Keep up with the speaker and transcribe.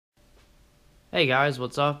Hey guys,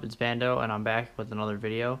 what's up? It's Bando, and I'm back with another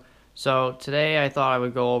video. So today I thought I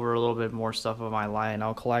would go over a little bit more stuff of my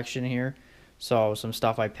Lionel collection here. So some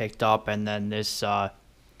stuff I picked up, and then this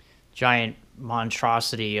giant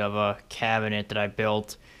monstrosity of a cabinet that I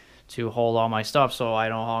built to hold all my stuff, so I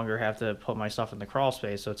no longer have to put my stuff in the crawl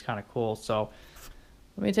space. So it's kind of cool. So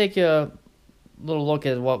let me take a little look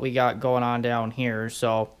at what we got going on down here.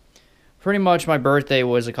 So pretty much my birthday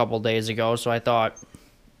was a couple days ago, so I thought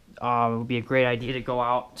it would be a great idea to go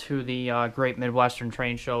out to the Great Midwestern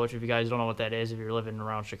Train Show, which if you guys don't know what that is, if you're living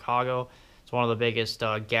around Chicago, it's one of the biggest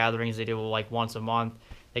gatherings. They do like once a month.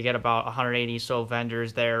 They get about 180 so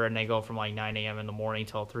vendors there, and they go from like 9 a.m. in the morning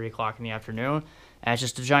till 3 o'clock in the afternoon. And it's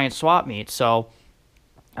just a giant swap meet. So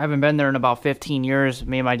I haven't been there in about 15 years.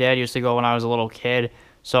 Me and my dad used to go when I was a little kid.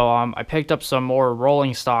 So I picked up some more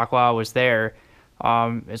rolling stock while I was there.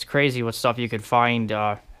 It's crazy what stuff you could find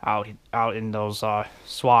out in those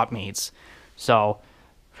swap meets. So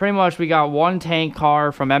pretty much we got one tank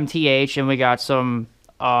car from MTH, and we got some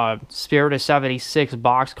Spirit of 76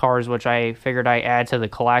 box cars, which I figured I add to the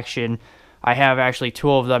collection. I have actually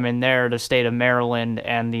two of them in there, the state of Maryland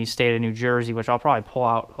and the state of New Jersey, which I'll probably pull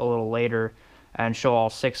out a little later and show all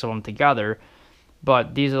six of them together.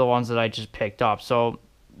 But these are the ones that I just picked up. So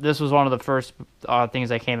this was one of the first things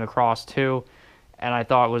I came across too, and I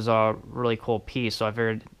thought it was a really cool piece. So I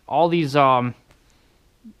figured all these are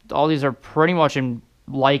pretty much in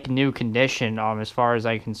like new condition as far as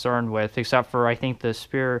I'm concerned with, except for I think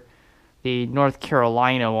the North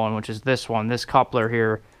Carolina one, which is this one, this coupler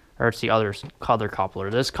here, or it's the other coupler.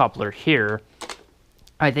 This coupler here,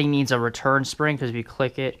 I think needs a return spring because if you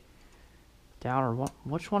click it down, or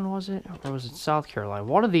which one was it? Or was it South Carolina?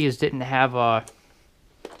 One of these didn't have a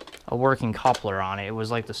working coupler on it. It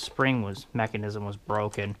was like the spring mechanism was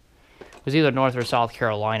broken. It was either North or South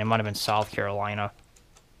Carolina. It might have been South Carolina.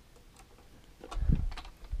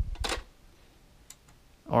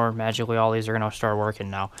 Or magically all these are going to start working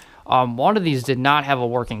now. One of these did not have a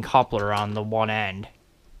working coupler on the one end.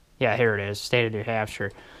 Yeah, here it is, state of New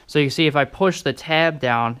Hampshire. So you can see if I push the tab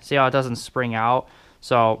down, see how it doesn't spring out?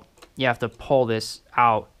 So you have to pull this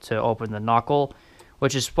out to open the knuckle,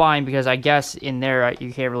 which is fine because I guess in there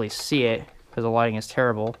you can't really see it because the lighting is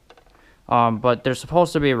terrible. But there's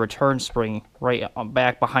supposed to be a return spring right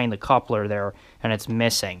back behind the coupler there, and it's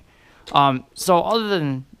missing. So other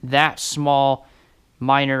than that small,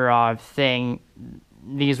 minor thing,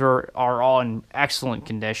 these are all in excellent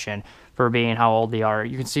condition for being how old they are.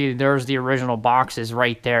 You can see there's the original boxes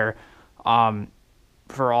right there.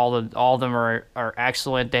 For all of them are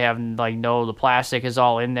excellent. They have the plastic is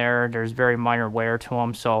all in there. There's very minor wear to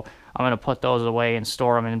them, so I'm gonna put those away and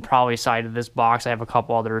store them. And probably side of this box, I have a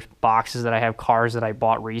couple other boxes that I have cars that I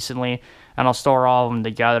bought recently, and I'll store all of them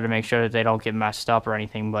together to make sure that they don't get messed up or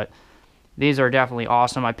anything. But these are definitely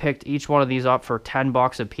awesome. I picked each one of these up for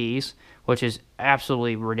 $10 a piece, which is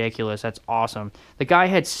absolutely ridiculous. That's awesome. The guy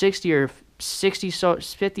had 50,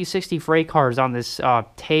 60 freight cars on this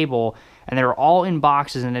table, and they were all in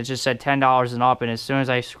boxes, and it just said $10 and up. And as soon as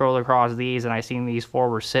I scrolled across these and I seen these four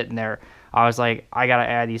were sitting there, I was like, I gotta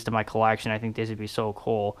add these to my collection. I think these would be so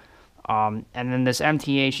cool. And then this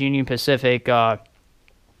MTH Union Pacific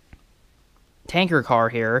tanker car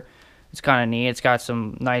here, it's kind of neat. It's got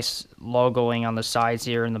some nice logoing on the sides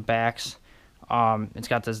here and the backs. It's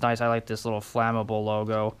got this nice, I like this little flammable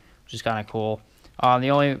logo, which is kind of cool.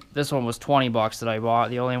 This one was $20 that I bought.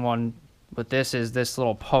 The only one with this is this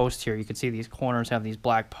little post here. You can see these corners have these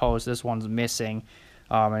black posts. This one's missing,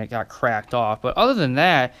 and it got cracked off. But other than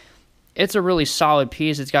that, it's a really solid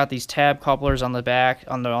piece. It's got these tab couplers on the back,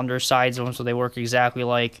 on the undersides of them, so they work exactly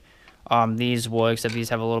like these would, except these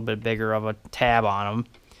have a little bit bigger of a tab on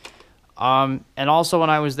them. And also when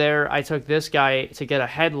I was there, I took this guy to get a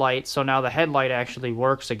headlight, so now the headlight actually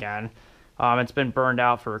works again. It's been burned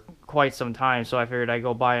out for quite some time, so I figured I'd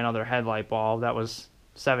go buy another headlight bulb. That was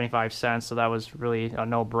 75 cents, so that was really a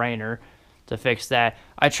no-brainer to fix that.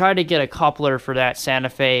 I tried to get a coupler for that Santa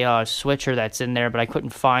Fe switcher that's in there, but I couldn't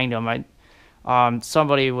find them.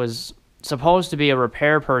 Somebody was supposed to be a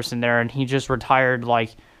repair person there, and he just retired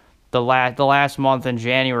like the last month in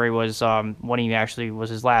January was when he actually was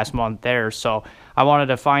his last month there. So I wanted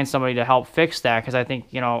to find somebody to help fix that because I think,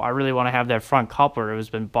 I really want to have that front coupler. It has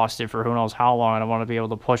been busted for who knows how long, and I want to be able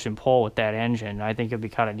to push and pull with that engine. I think it'd be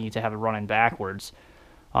kind of neat to have it running backwards,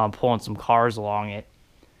 pulling some cars along it.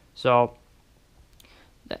 So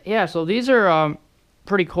yeah, so these are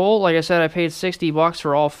pretty cool. Like I said, I paid $60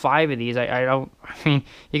 for all 5 of these. I mean,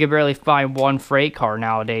 you could barely find one freight car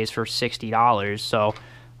nowadays for $60. So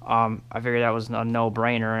I figured that was a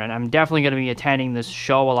no-brainer, and I'm definitely going to be attending this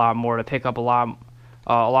show a lot more to pick up a lot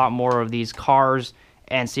a lot more of these cars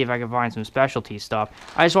and see if I can find some specialty stuff.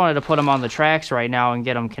 I just wanted to put them on the tracks right now and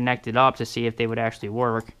get them connected up to see if they would actually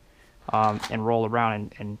work, and roll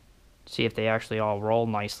around and see if they actually all roll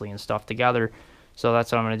nicely and stuff together. So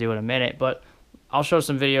that's what I'm going to do in a minute, but I'll show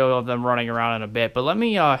some video of them running around in a bit. But let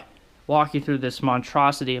me walk you through this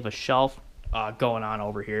monstrosity of a shelf going on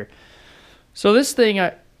over here. So this thing,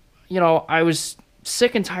 I was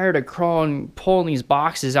sick and tired of pulling these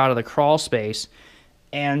boxes out of the crawl space,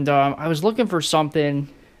 and I was looking for something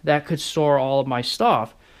that could store all of my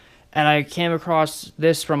stuff. And I came across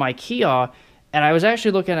this from IKEA, and I was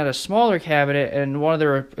actually looking at a smaller cabinet, and one of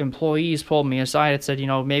their employees pulled me aside and said,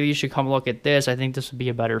 maybe you should come look at this. I think this would be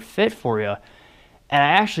a better fit for you. And I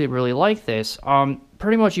actually really like this.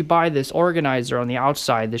 Pretty much you buy this organizer on the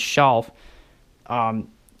outside, this shelf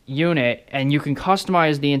unit, and you can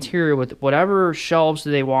customize the interior with whatever shelves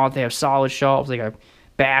they want. They have solid shelves, they got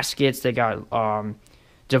baskets, they got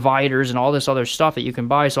dividers and all this other stuff that you can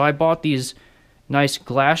buy. So I bought these nice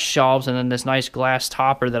glass shelves and then this nice glass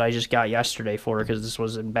topper that I just got yesterday for her because this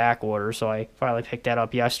was in back order. So I finally picked that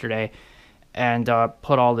up yesterday and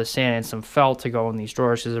put all this in and some felt to go in these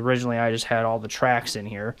drawers because originally I just had all the tracks in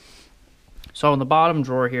here. So in the bottom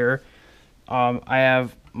drawer here, I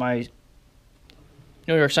have my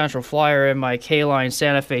New York Central Flyer and my K-Line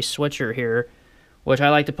Santa Fe switcher here, which I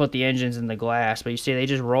like to put the engines in the glass. But you see they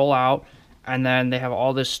just roll out and then they have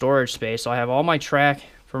all this storage space. So I have all my track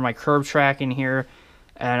for my curb track in here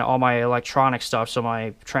and all my electronic stuff. So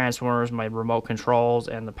my transformers, my remote controls,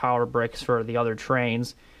 and the power bricks for the other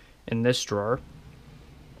trains in this drawer.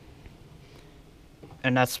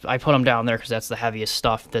 And I put them down there because that's the heaviest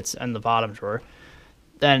stuff that's in the bottom drawer.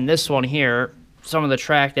 Then this one here, some of the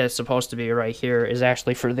track that's supposed to be right here is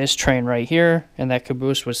actually for this train right here, and that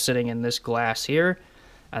caboose was sitting in this glass here.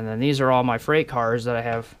 And then these are all my freight cars that I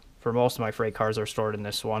have. For most of my freight cars are stored in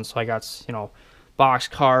this one. So I got, box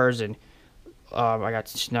cars, and I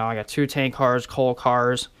got 2 tank cars, coal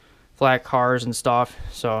cars, flat cars and stuff.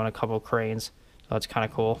 So, and a couple of cranes. So that's kind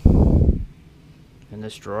of cool. In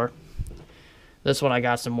this drawer. This one I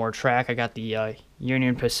got some more track. I got the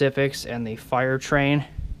Union Pacifics and the Fire Train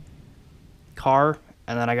car,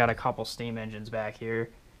 and then I got a couple steam engines back here,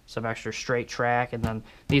 some extra straight track, and then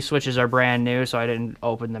these switches are brand new, so I didn't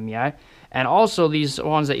open them yet. And also these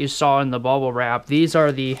ones that you saw in the bubble wrap, these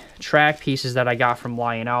are the track pieces that I got from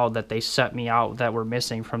Lionel that they sent me out that were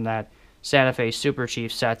missing from that Santa Fe Super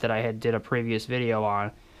Chief set that I did a previous video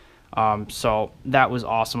on. So that was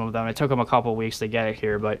awesome of them. It took them a couple weeks to get it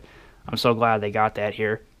here, but I'm so glad they got that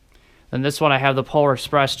here. Then this one I have the Polar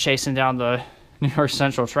Express chasing down the New York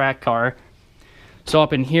Central track car. So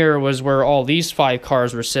up in here was where all these 5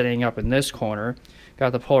 cars were sitting up in this corner.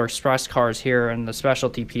 Got the Polar Express cars here and the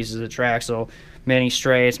specialty pieces of track. So mini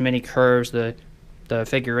straights, mini curves, the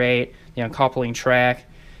figure 8, the uncoupling track.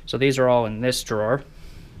 So these are all in this drawer.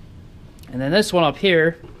 And then this one up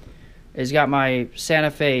here has got my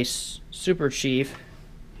Santa Fe Super Chief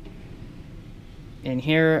in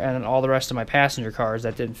here, and then all the rest of my passenger cars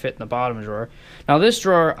that didn't fit in the bottom drawer. Now this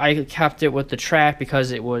drawer, I kept it with the track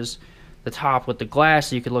because it was the top with the glass,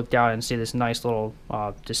 so you could look down and see this nice little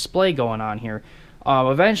display going on here.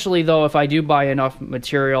 Eventually, though, if I do buy enough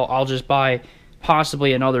material, I'll just buy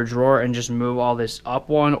possibly another drawer and just move all this up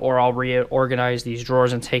one, or I'll reorganize these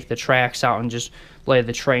drawers and take the tracks out and just lay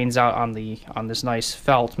the trains out on this nice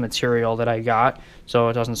felt material that I got, so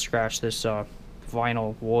it doesn't scratch this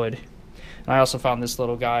vinyl wood. And I also found this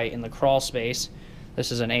little guy in the crawl space.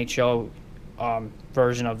 This is an HO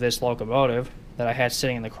version of this locomotive that I had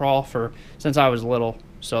sitting in the crawl since I was little,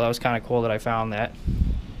 so that was kind of cool that I found that.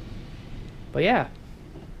 But yeah,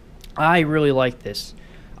 I really like this.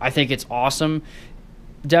 I think it's awesome.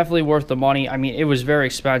 Definitely worth the money. I mean, it was very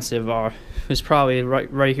expensive. It was probably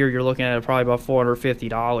right here. You're looking at it, probably about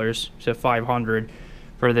 $450 to $500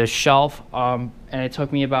 for this shelf. And it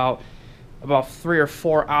took me about 3 or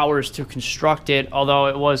 4 hours to construct it. Although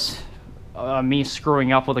it was me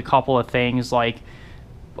screwing up with a couple of things, like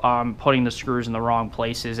putting the screws in the wrong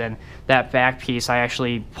places, and that back piece I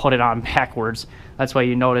actually put it on backwards. That's why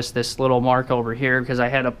you notice this little mark over here, because I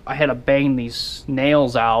had to bang these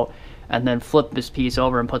nails out and then flip this piece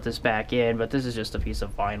over and put this back in. But this is just a piece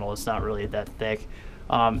of vinyl. It's not really that thick.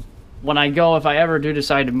 When if I ever do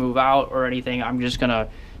decide to move out or anything, I'm just gonna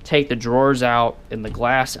take the drawers out and the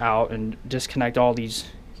glass out and disconnect all these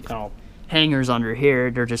hangers under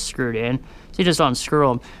here. They're just screwed in, so you just unscrew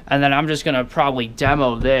them, and then I'm just gonna probably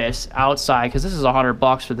demo this outside, because this is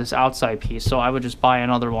 $100 for this outside piece. So I would just buy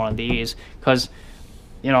another one of these, because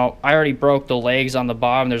I already broke the legs on the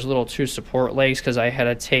bottom. There's little 2 support legs because I had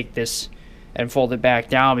to take this and fold it back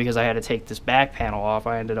down because I had to take this back panel off.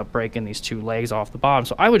 I ended up breaking these 2 legs off the bottom.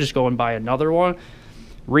 So I would just go and buy another one,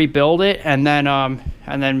 rebuild it, and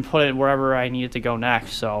then put it wherever I need it to go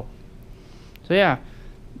next. So yeah,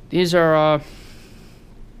 these are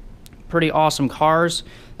pretty awesome cars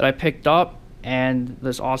that I picked up, and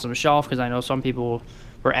this awesome shelf, because I know some people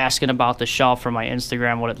were asking about the shelf from my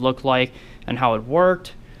Instagram, what it looked like and how it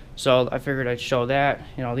worked. So I figured I'd show that.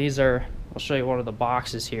 You know, these are, I'll show you one of the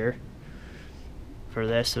boxes here for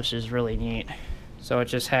this, which is really neat. So it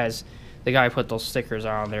just has, the guy put those stickers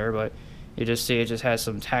on there, but you just see it just has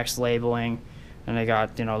some text labeling, and they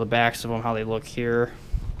got, you know, the backs of them, how they look here.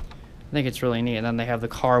 I think it's really neat. And then they have the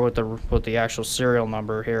car with the actual serial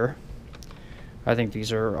number here. I think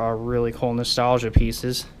these are really cool nostalgia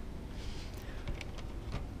pieces.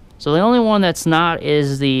 So the only one that's not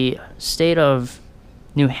is the state of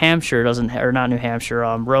New Hampshire doesn't, or not New Hampshire,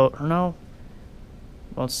 no,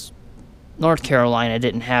 well, it's North Carolina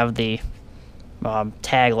didn't have the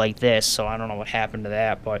tag like this, so I don't know what happened to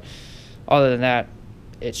that, but other than that,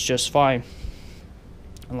 it's just fine.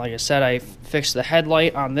 And like I said, I fixed the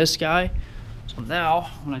headlight on this guy, so now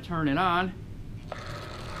when I turn it on, the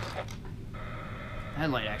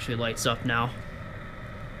headlight actually lights up now,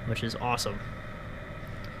 which is awesome.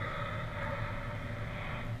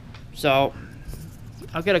 So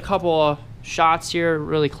I'll get a couple of shots here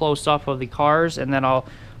really close up of the cars, and then I'll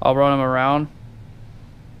run them around.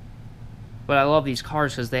 But I love these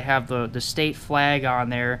cars because they have the state flag on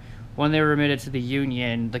there. When they were admitted to the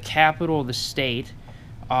Union, the capital of the state,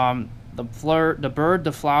 the bird,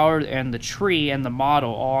 the flower, and the tree, and the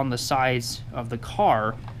motto all on the sides of the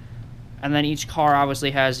car. And then each car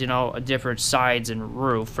obviously has, you know, a different sides and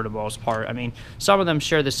roof for the most part. I mean, some of them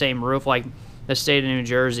share the same roof, like the state of New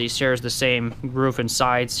Jersey shares the same roof and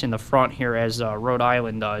sides in the front here as Rhode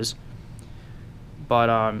Island does.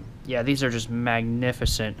 But yeah, these are just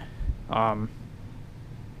magnificent and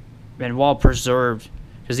well preserved,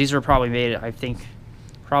 because these were probably made, I think,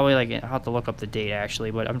 probably, like, I'll have to look up the date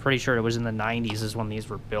actually, but I'm pretty sure it was in the 90s is when these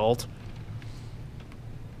were built.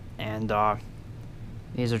 And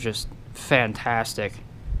these are just fantastic.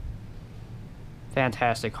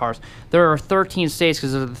 Fantastic cars. There are 13 states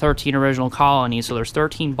because of the 13 original colonies, so there's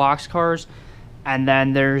 13 box cars, and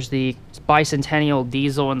then there's the bicentennial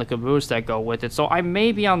diesel and the caboose that go with it. So I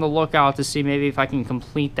may be on the lookout to see maybe if I can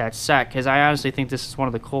complete that set, because I honestly think this is one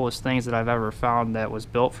of the coolest things that I've ever found that was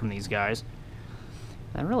built from these guys.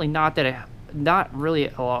 And really not really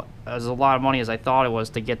a lot of money as I thought it was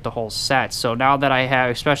to get the whole set. So now that I have,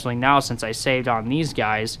 especially now since I saved on these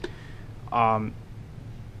guys,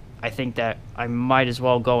 I think that I might as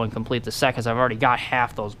well go and complete the set, because I've already got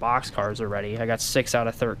half those box cars already. I got 6 out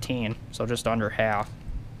of 13, so just under half.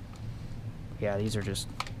 Yeah, these are just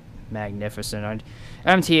magnificent.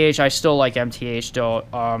 MTH, I still like MTH still.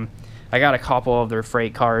 I got a couple of their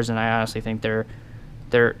freight cars, and I honestly think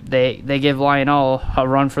they give Lionel a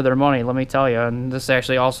run for their money, let me tell you. And this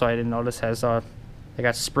actually also, I didn't notice, has they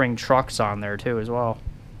got spring trucks on there too as well.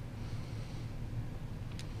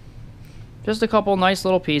 Just a couple nice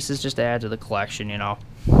little pieces just to add to the collection, you know.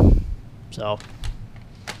 So,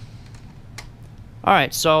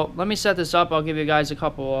 alright, so let me set this up. I'll give you guys a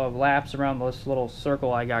couple of laps around this little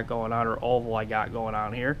circle I got going on, or oval I got going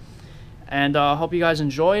on here. And hope you guys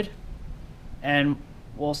enjoyed. And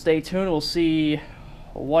we'll stay tuned. We'll see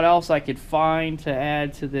what else I could find to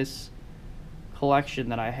add to this collection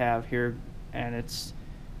that I have here. And it's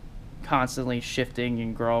constantly shifting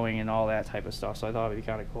and growing and all that type of stuff. So I thought it'd be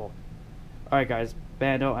kind of cool. Alright guys,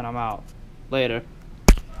 Bando, and I'm out. Later. This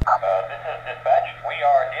is dispatch. We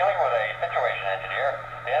are dealing with a situation, engineer.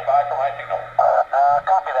 Stand by for my signal.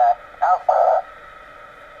 Copy that. Out.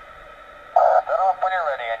 Set off when you're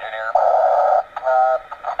ready, engineer.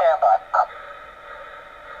 Stand by.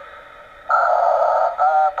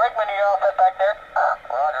 Brakeman, you all set back there?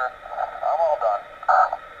 Roger. I'm all done.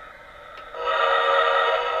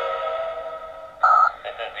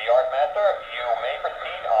 This is the yard master. You may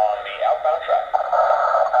proceed on the outbound track.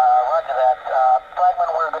 Roger that.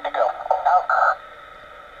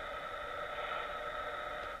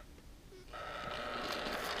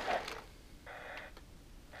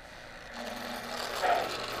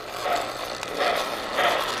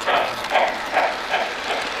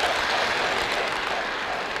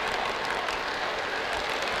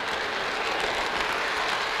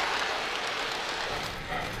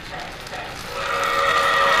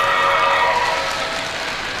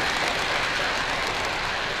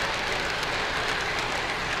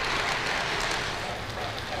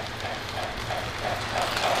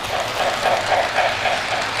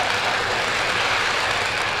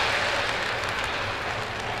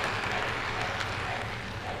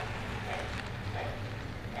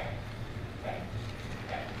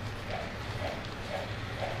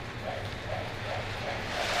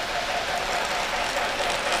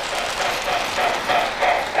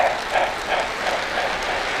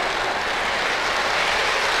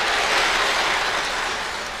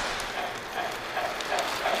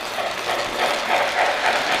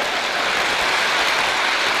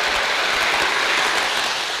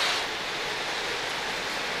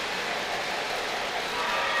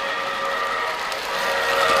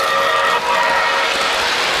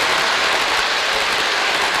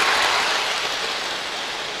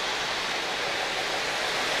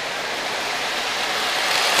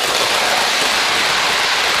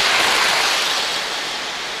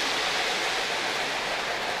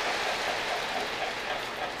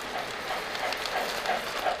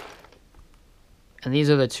 And these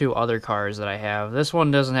are the two other cars that I have. This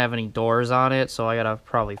one doesn't have any doors on it, so I gotta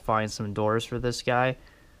probably find some doors for this guy.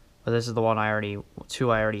 But this is the one I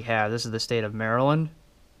already have. This is the state of Maryland.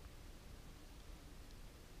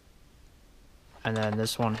 And then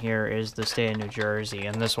this one here is the state of New Jersey.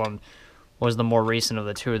 And this one was the more recent of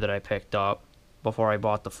the two that I picked up before I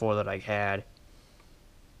bought the 4 that I had.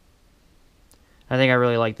 I think I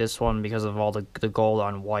really like this one because of all the gold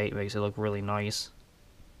on white. It makes it look really nice.